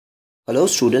Hello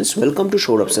students, welcome to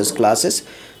Cbse classes.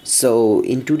 So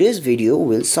in today's video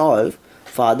we'll solve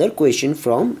further question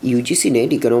from UGC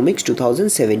NET Economics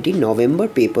 2017 November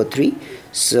paper 3.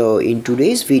 So in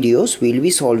today's videos we'll be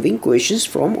solving questions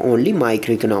from only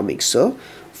microeconomics. So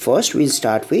first we'll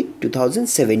start with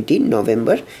 2017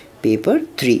 November paper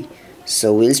 3.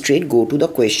 So we'll straight go to the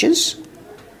questions.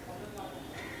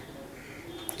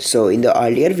 So in the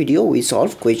earlier video we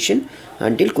solved question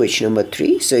until question number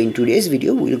 3. So in today's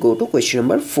video we'll go to question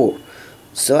number 4.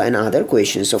 So another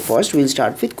question. So first we'll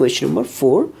start with question number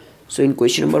 4. So in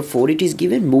question number 4 it is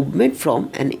given movement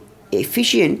from an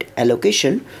efficient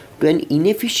allocation to an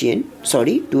inefficient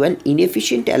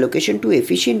allocation to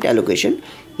efficient allocation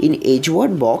in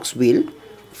Edgeworth box will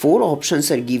 4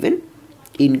 options are given.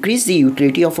 Increase the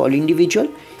utility of all individual,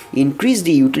 increase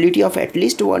the utility of at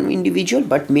least one individual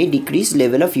but may decrease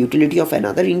level of utility of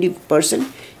another person,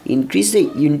 increase the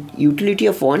utility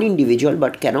of one individual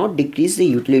but cannot decrease the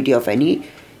utility of any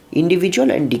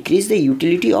individual, and decrease the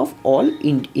utility of all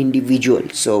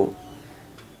individuals. So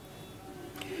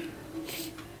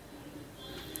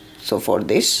for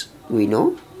this we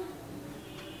know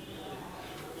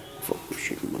for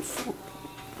question number 4.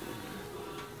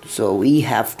 So we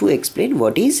have to explain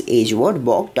what is Edgeworth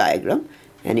box diagram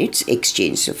and its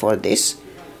exchange. So for this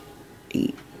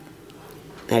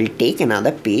I'll take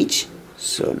another page.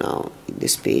 So now in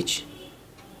this page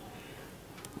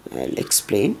I'll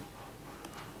explain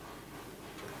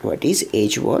what is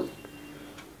Edgeworth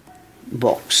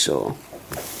box. So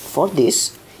for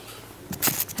this,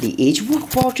 the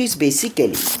Edgeworth box is basically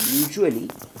usually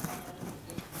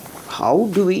how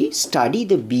do we study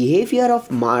the behavior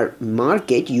of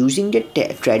market using the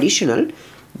traditional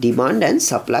demand and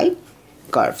supply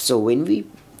curve. So when we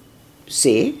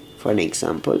say, for an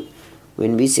example,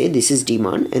 when we say this is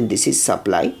demand and this is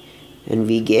supply, and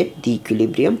we get the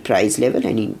equilibrium price level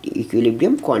and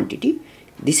equilibrium quantity,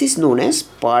 this is known as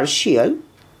partial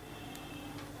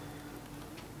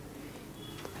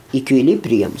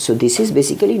equilibrium. So this is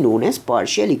basically known as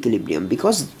partial equilibrium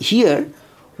because here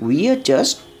we are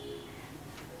just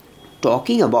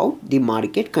talking about the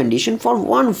market condition for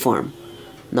one firm.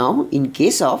 Now in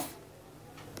case of,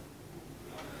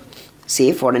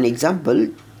 say for an example,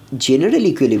 general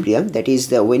equilibrium, that is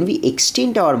the when we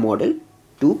extend our model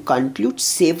to conclude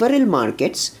several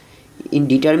markets in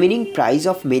determining price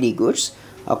of many goods,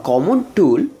 a common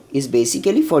tool is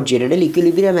basically for general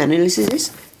equilibrium analysis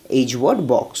is Edgeworth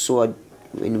box. So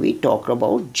when we talk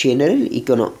about general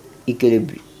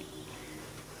equilibrium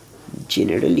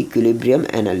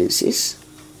analysis,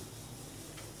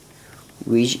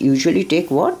 we usually take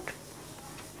what?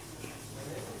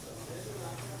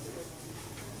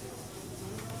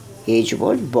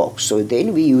 Edgeworth box. So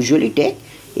then we usually take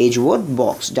Edgeworth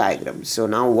box diagram. So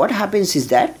now what happens is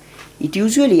that it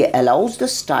usually allows the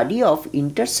study of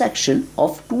intersection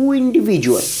of two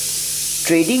individuals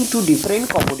trading to different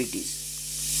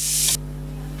commodities.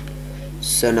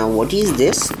 So now what is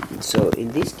this? So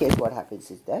in this case what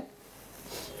happens is that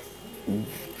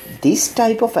this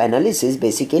type of analysis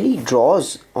basically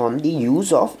draws on the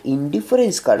use of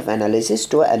indifference curve analysis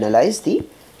to analyze the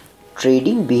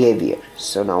trading behavior.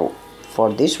 So now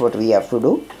for this what we have to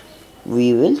do,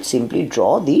 we will simply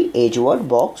draw the Edgeworth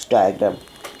box diagram.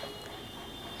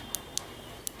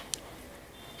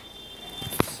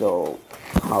 So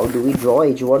how do we draw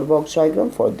Edgeworth box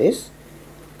diagram? For this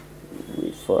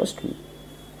we first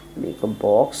make a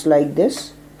box like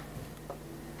this.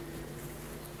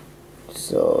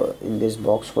 So in this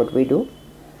box what we do,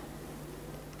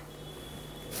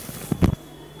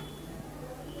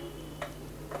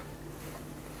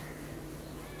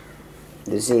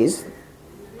 this is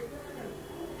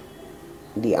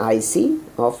the IC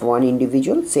of one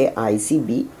individual, say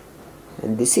ICB,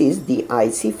 and this is the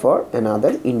IC for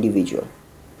another individual.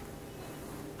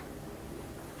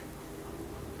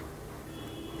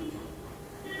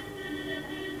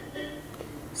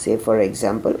 Say for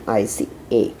example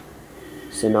ICA.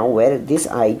 So now where this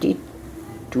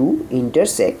IT2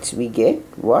 intersects, we get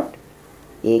what?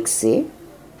 XA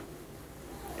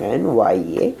and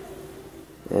YA,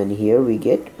 and here we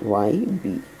get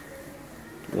YB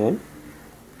and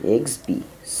XB.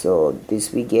 So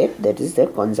this we get, that is the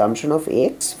consumption of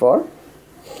X for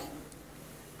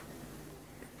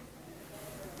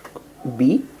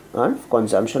B and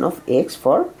consumption of X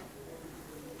for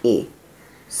A.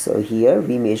 So here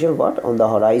we measure what? On the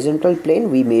horizontal plane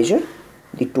we measure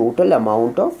the total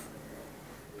amount of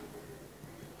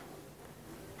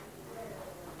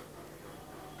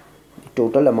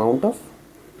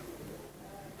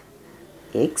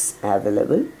X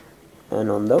available,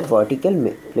 and on the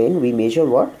vertical plane we measure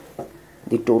what?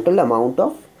 The total amount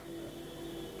of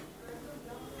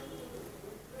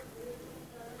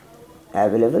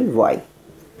available Y,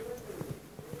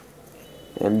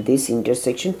 and this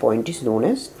intersection point is known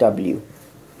as W.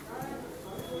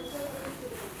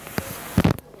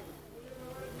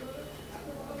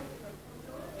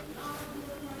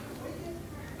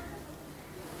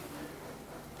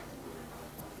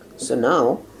 So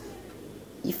now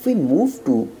if we move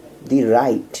to the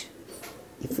right,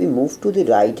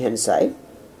 hand side,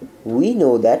 we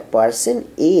know that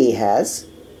person A has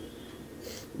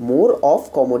more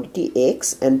of commodity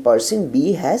X and person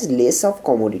B has less of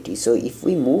commodity. So if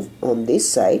we move on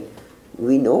this side,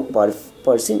 we know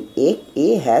person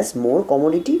A has more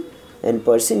commodity and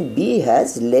person B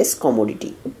has less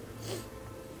commodity.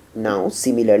 Now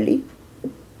similarly,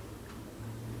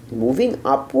 moving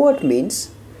upward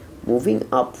means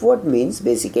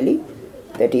basically,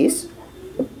 that is,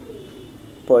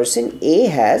 person A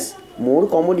has more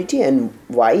commodity and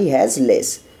Y has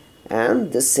less,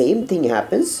 and the same thing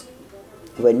happens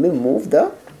when we move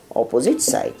the opposite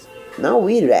sides. Now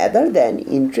we, rather than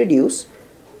introduce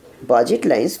budget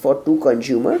lines for two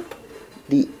consumer,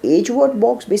 the Edgeworth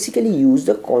box basically use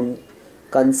the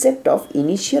concept of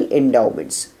initial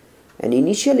endowments, and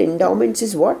initial endowments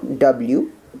is what?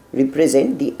 W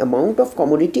represent the amount of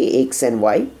commodity X and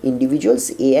Y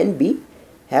individuals A and B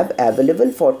have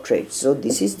available for trade. So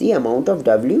this is the amount of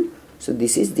W. So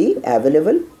this is the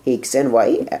available X and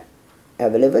Y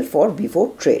available for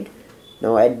before trade.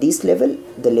 Now at this level,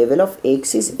 the level of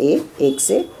X is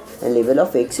XA and level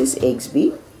of X is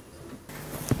XB.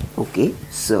 Okay,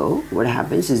 so what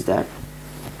happens is that,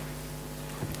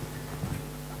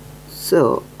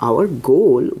 so our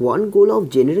one goal of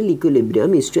general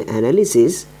equilibrium is to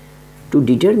analysis to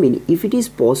determine if it is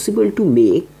possible to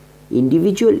make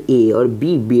individual A or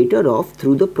B better off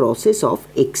through the process of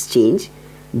exchange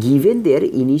given their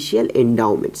initial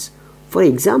endowments. For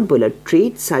example, a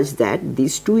trade such that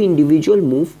these two individuals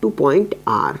move to point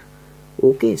R.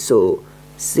 Okay, so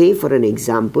say for an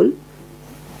example,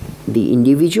 the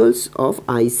individuals of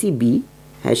ICB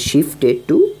has shifted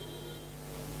to,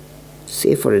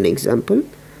 say for an example,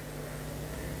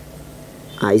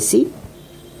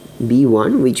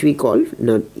 ICB1, which we call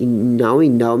now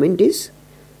endowment is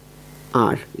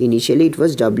R. Initially it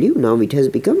was W, now it has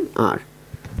become R.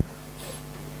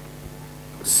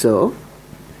 So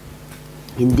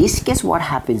in this case what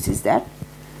happens is that,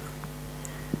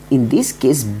 in this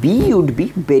case B would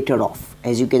be better off,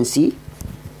 as you can see.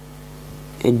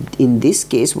 And in this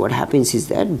case what happens is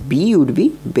that B would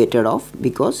be better off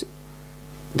because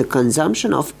the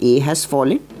consumption of A has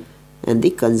fallen and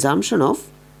the consumption of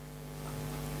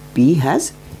B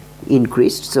has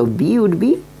increased. So B would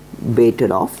be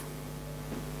better off.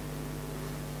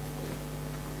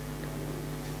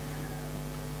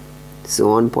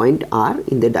 So on point R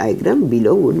in the diagram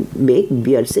below would make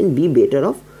person B better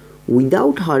off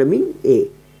without harming A.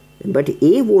 But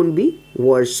A won't be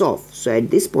worse off. So at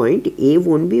this point A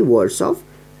won't be worse off,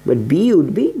 but B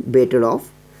would be better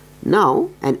off. Now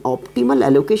an optimal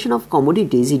allocation of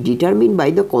commodities is determined by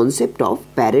the concept of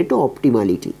Pareto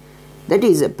optimality. That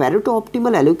is, a Pareto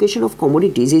optimal allocation of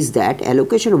commodities is that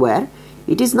allocation where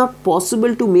it is not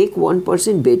possible to make one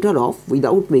person better off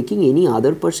without making any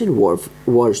other person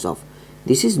worse off.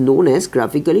 This is known as,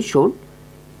 graphically shown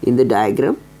in the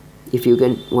diagram, if you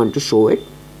want to show it.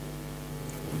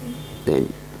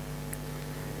 Then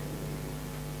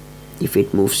if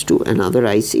it moves to another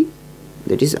IC,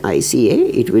 that is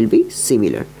ICA, it will be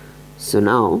similar. So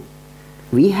now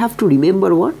we have to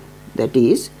remember what? That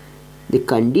is, the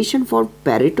condition for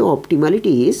Pareto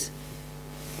optimality is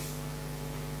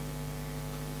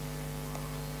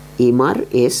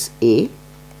MRSA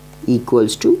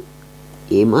equals to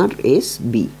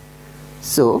MRSB.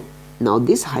 So now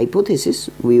this hypothesis,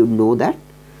 we would know that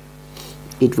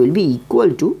it will be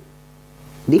equal to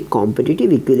the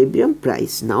competitive equilibrium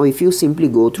price. Now if you simply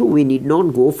go through, we need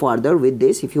not go further with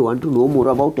this. If you want to know more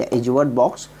about Edgeworth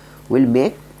box, we'll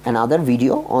make another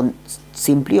video on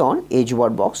simply on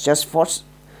Edgeworth box. Just for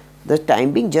the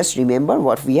time being, just remember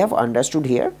what we have understood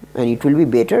here, and it will be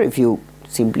better if you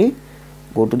simply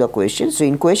go to the question. So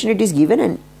in question it is given,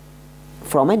 and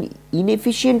from an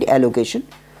inefficient allocation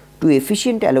to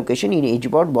efficient allocation in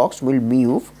Edgeworth box will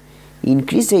move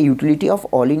increase the utility of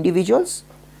all individuals.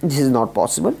 This is not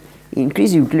possible.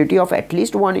 Increase utility of at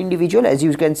least one individual, as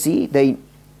you can see the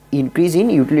increase in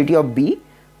utility of B,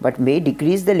 but may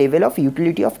decrease the level of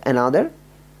utility of another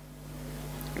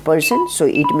person. So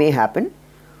it may happen.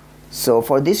 So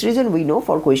for this reason we know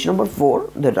for question number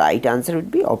 4 the right answer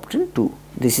would be option 2.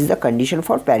 This is the condition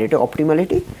for Pareto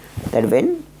optimality, that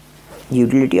when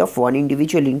utility of one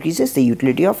individual increases, the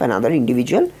utility of another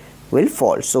individual will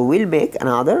fall. So we'll make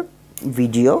another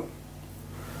video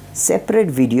separate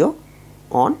video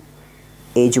on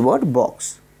edgeword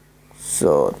box.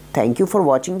 So thank you for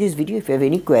watching this video. If you have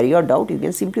any query or doubt, you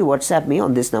can simply WhatsApp me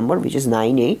on this number, which is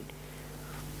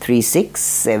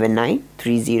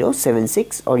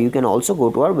 9836793076, or you can also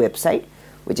go to our website,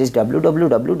 which is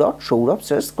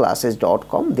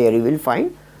www.showrupsirsclasses.com. There you will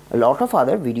find a lot of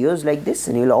other videos like this,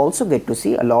 and you will also get to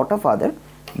see a lot of other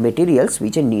materials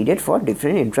which are needed for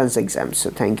different entrance exams. So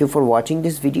thank you for watching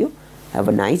this video. Have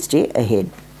a nice day ahead.